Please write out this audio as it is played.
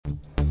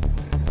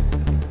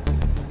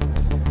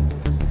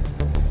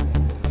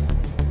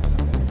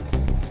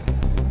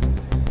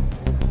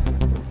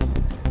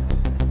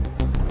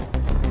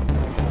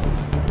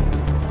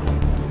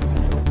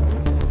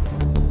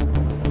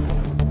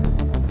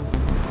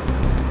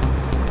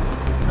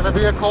gonna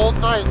be a cold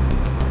night.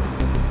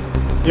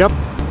 Yep.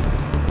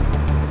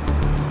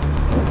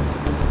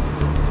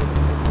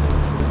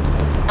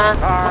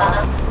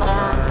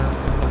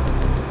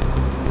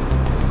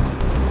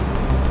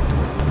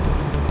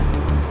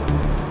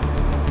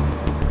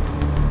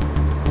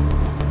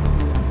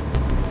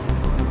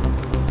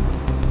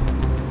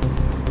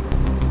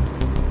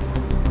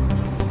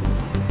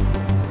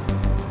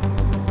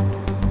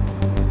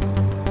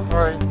 All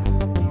right.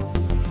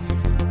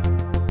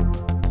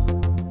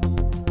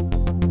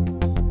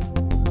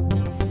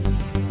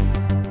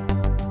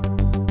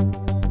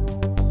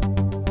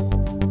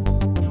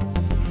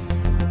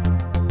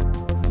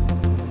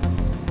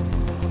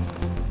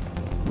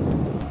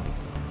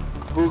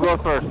 Who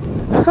goes first?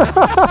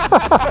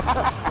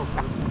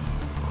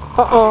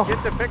 Uh-oh.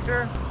 Get the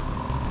picture.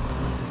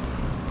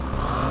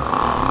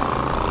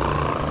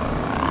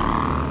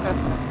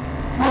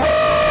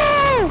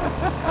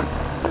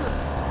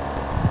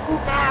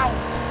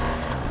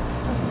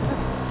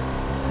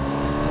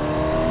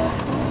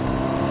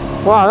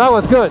 Wow, that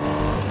was good.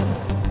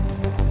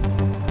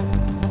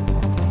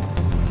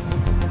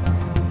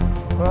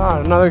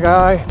 Wow, another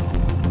guy.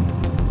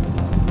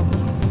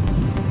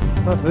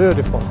 That's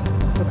beautiful.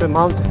 Look at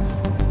mountains.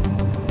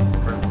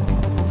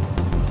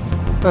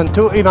 And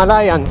two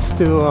Himalayans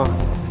to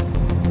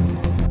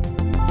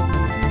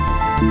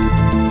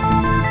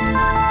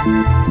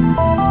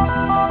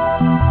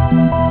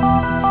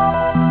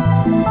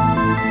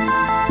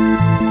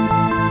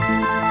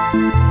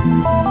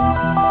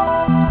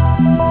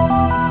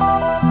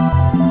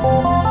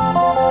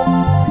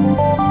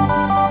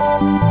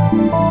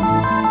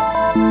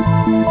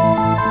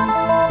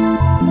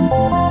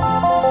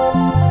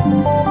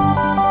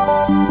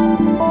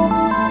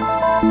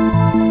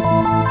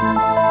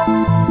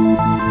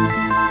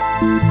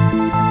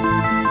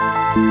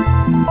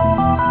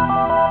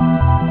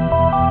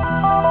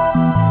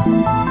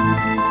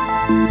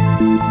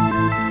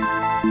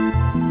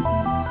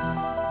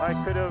I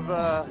could have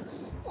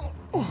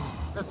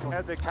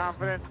had the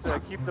confidence to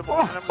keep the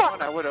momentum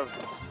going. I would have.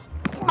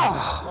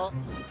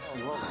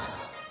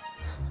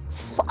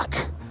 fuck.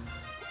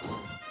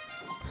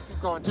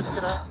 Keep going. Just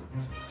get out.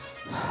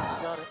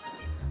 Got it.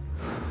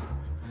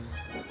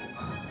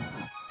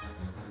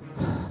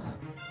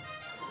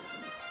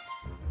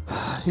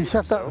 You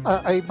just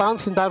a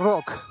bounce in that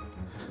rock.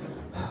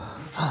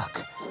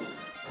 Fuck.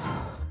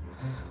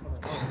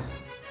 Okay.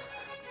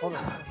 Hold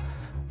on.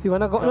 You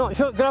wanna go? No,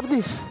 sure, grab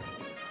this.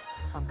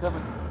 I'm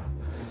coming.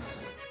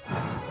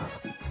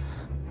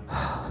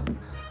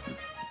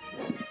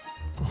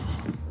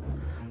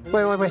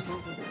 Wait.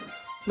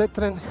 Let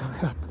Trent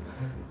help.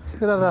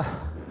 Grab that.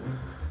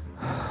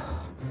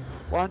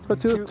 1, Go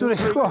 2, 3,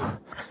 go.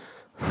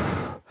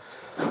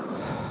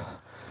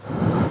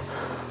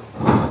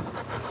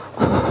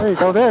 There you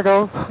go. There you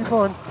go. Keep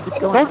going. Keep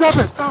going. Don't drop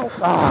it. No.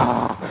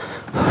 Ah.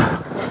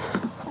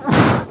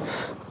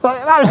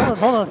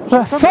 Hold on.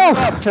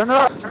 Turn it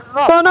up.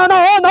 No. On.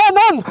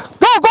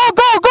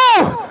 Go.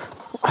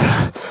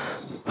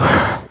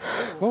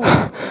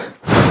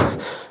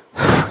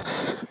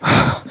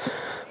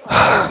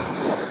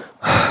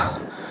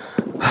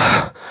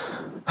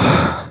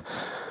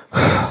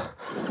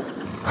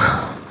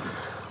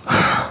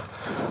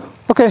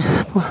 Okay.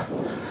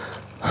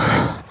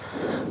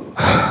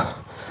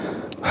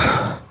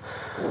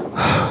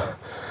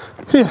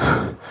 Here,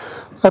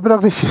 I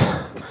brought this shit.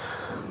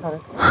 Got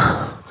it.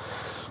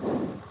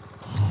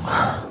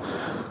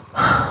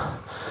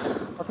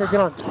 Okay,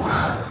 get on.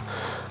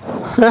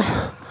 Yeah.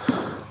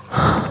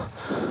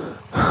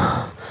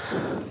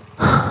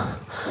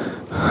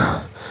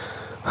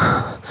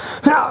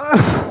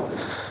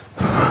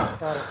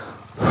 Got it.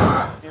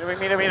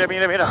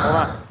 Mira. Hold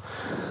on.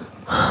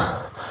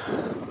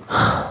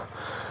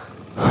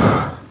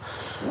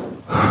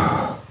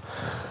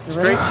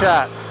 Straight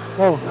shot.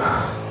 Whoa.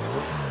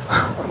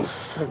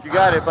 You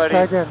got it, buddy.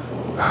 Try again.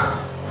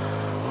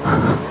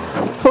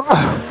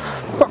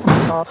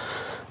 Stop.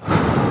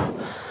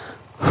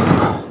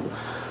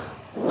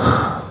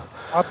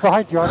 I'm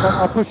behind you.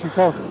 I'll push you.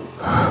 Go.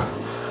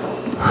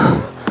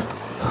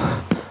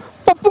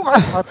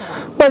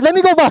 Wait, let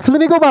me go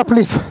back,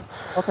 please.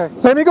 Okay.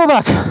 Let me go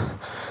back.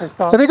 Okay,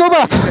 stop. Let me go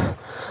back.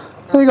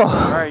 There you go.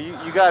 All right,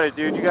 you got it,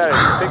 dude. You got it.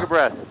 Take a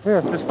breath.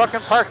 Here. Just fucking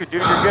park it,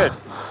 dude. You're good.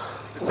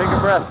 Just take a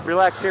breath.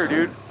 Relax here,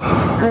 dude.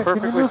 You're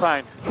perfectly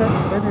fine.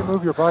 Trent, maybe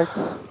move your bike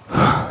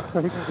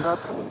so he can get up.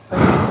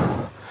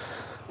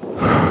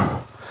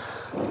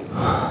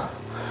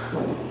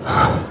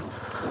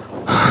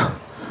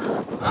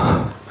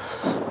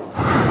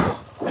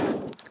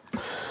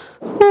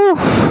 Whew.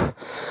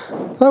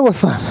 That was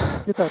fun.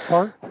 Get that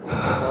part.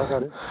 Oh, I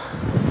got it.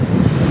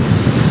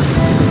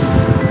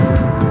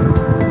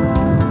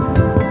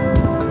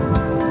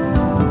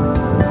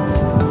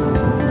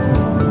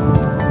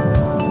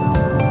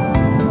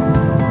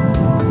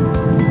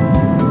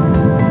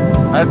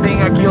 I think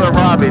I kill a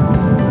rabbit.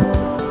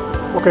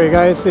 Okay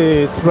guys,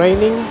 it's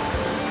raining.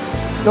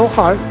 No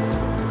hard.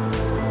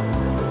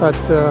 But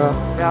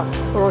Yeah.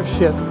 oh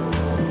shit.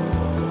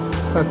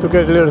 Starts to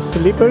get a little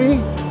slippery.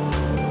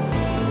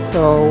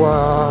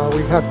 So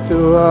we have to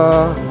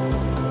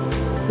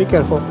be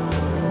careful.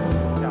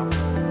 Yeah.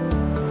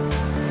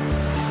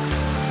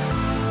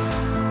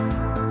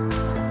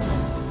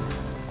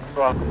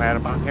 Welcome,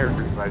 Adam. I'm here,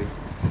 everybody.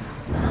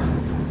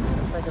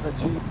 Taking a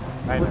Jeep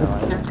I with his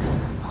know. kids.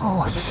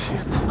 Oh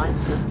shit.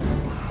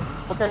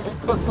 Okay,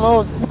 go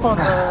slow. Keep on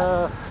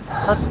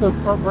touch the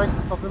front brake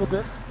a little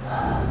bit.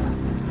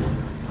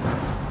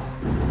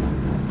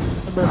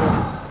 A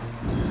minute.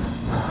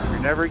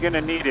 You're never going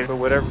to need it, but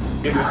whatever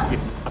you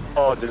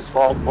do, just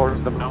fall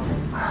towards the mountain.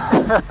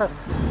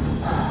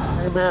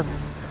 Amen.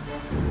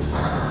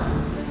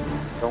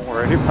 Don't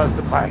worry about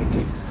the bike.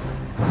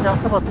 Yeah, I'll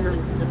come up here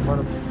and get in front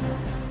of me.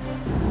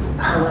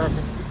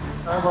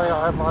 That way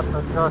I have lots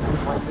of trust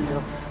in my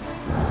video.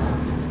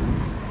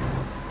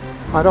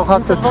 I don't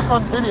have You can to. look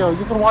on video.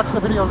 You can watch the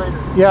video later.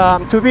 Yeah,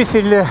 I'm too busy.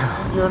 In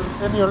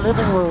your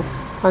living room.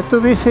 I'm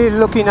too busy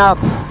looking up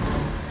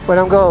where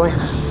I'm going. You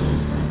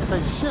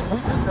say, shit, we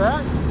did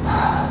that?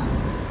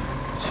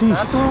 That's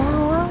Jesus. where we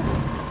were?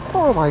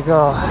 Oh my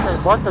God. Okay,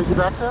 Mark, are you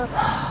back there?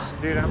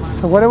 Dude, I'm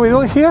So what are we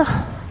doing here?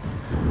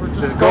 We're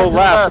just going go to the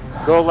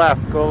left. Go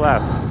left. Go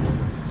left.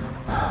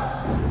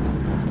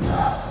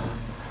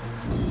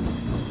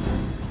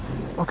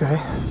 Okay.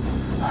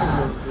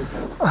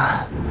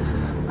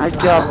 Nice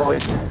job,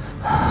 boys.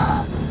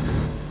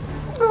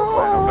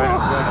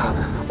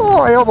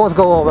 Oh, I almost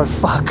go over.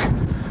 Fuck.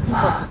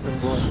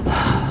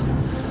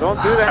 Don't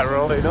do that,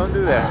 Rolly. Don't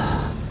do that.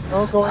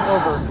 No going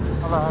over.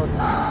 Allowed.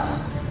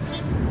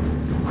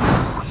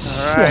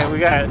 All right, we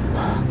got it.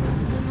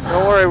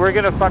 Don't worry, we're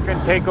gonna fucking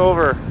take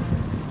over.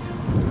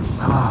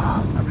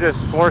 I'm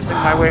just forcing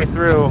my way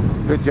through.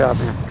 Good job,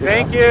 man. Good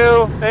Thank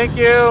job. you. Thank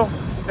you.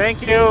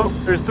 Thank you.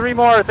 There's 3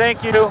 more.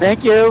 Thank you.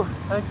 Thank you.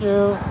 Thank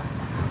you.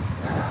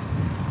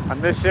 On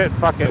this shit,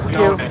 fuck it. We Thank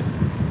own you. it.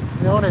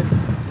 We own it.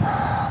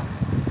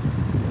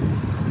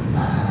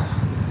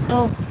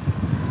 No.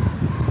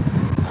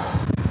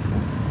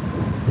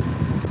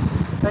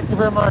 Thank you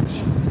very much.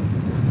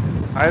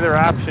 Either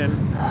option.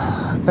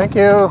 Thank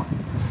you.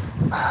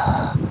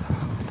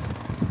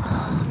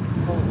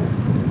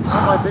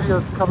 All my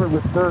videos covered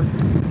with dirt.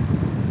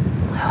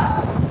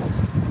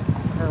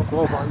 I'll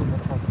blow by you.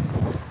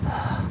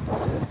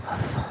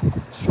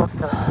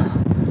 Shortcut.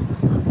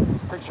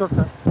 Take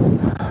shortcut.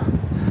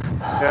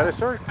 Yeah, the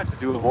shortcut's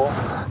doable.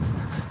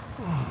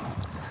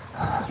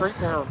 Straight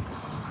down.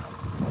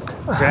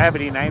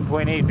 Gravity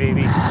 9.8,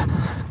 baby.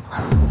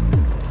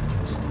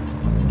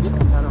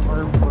 Getting kind of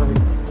hard for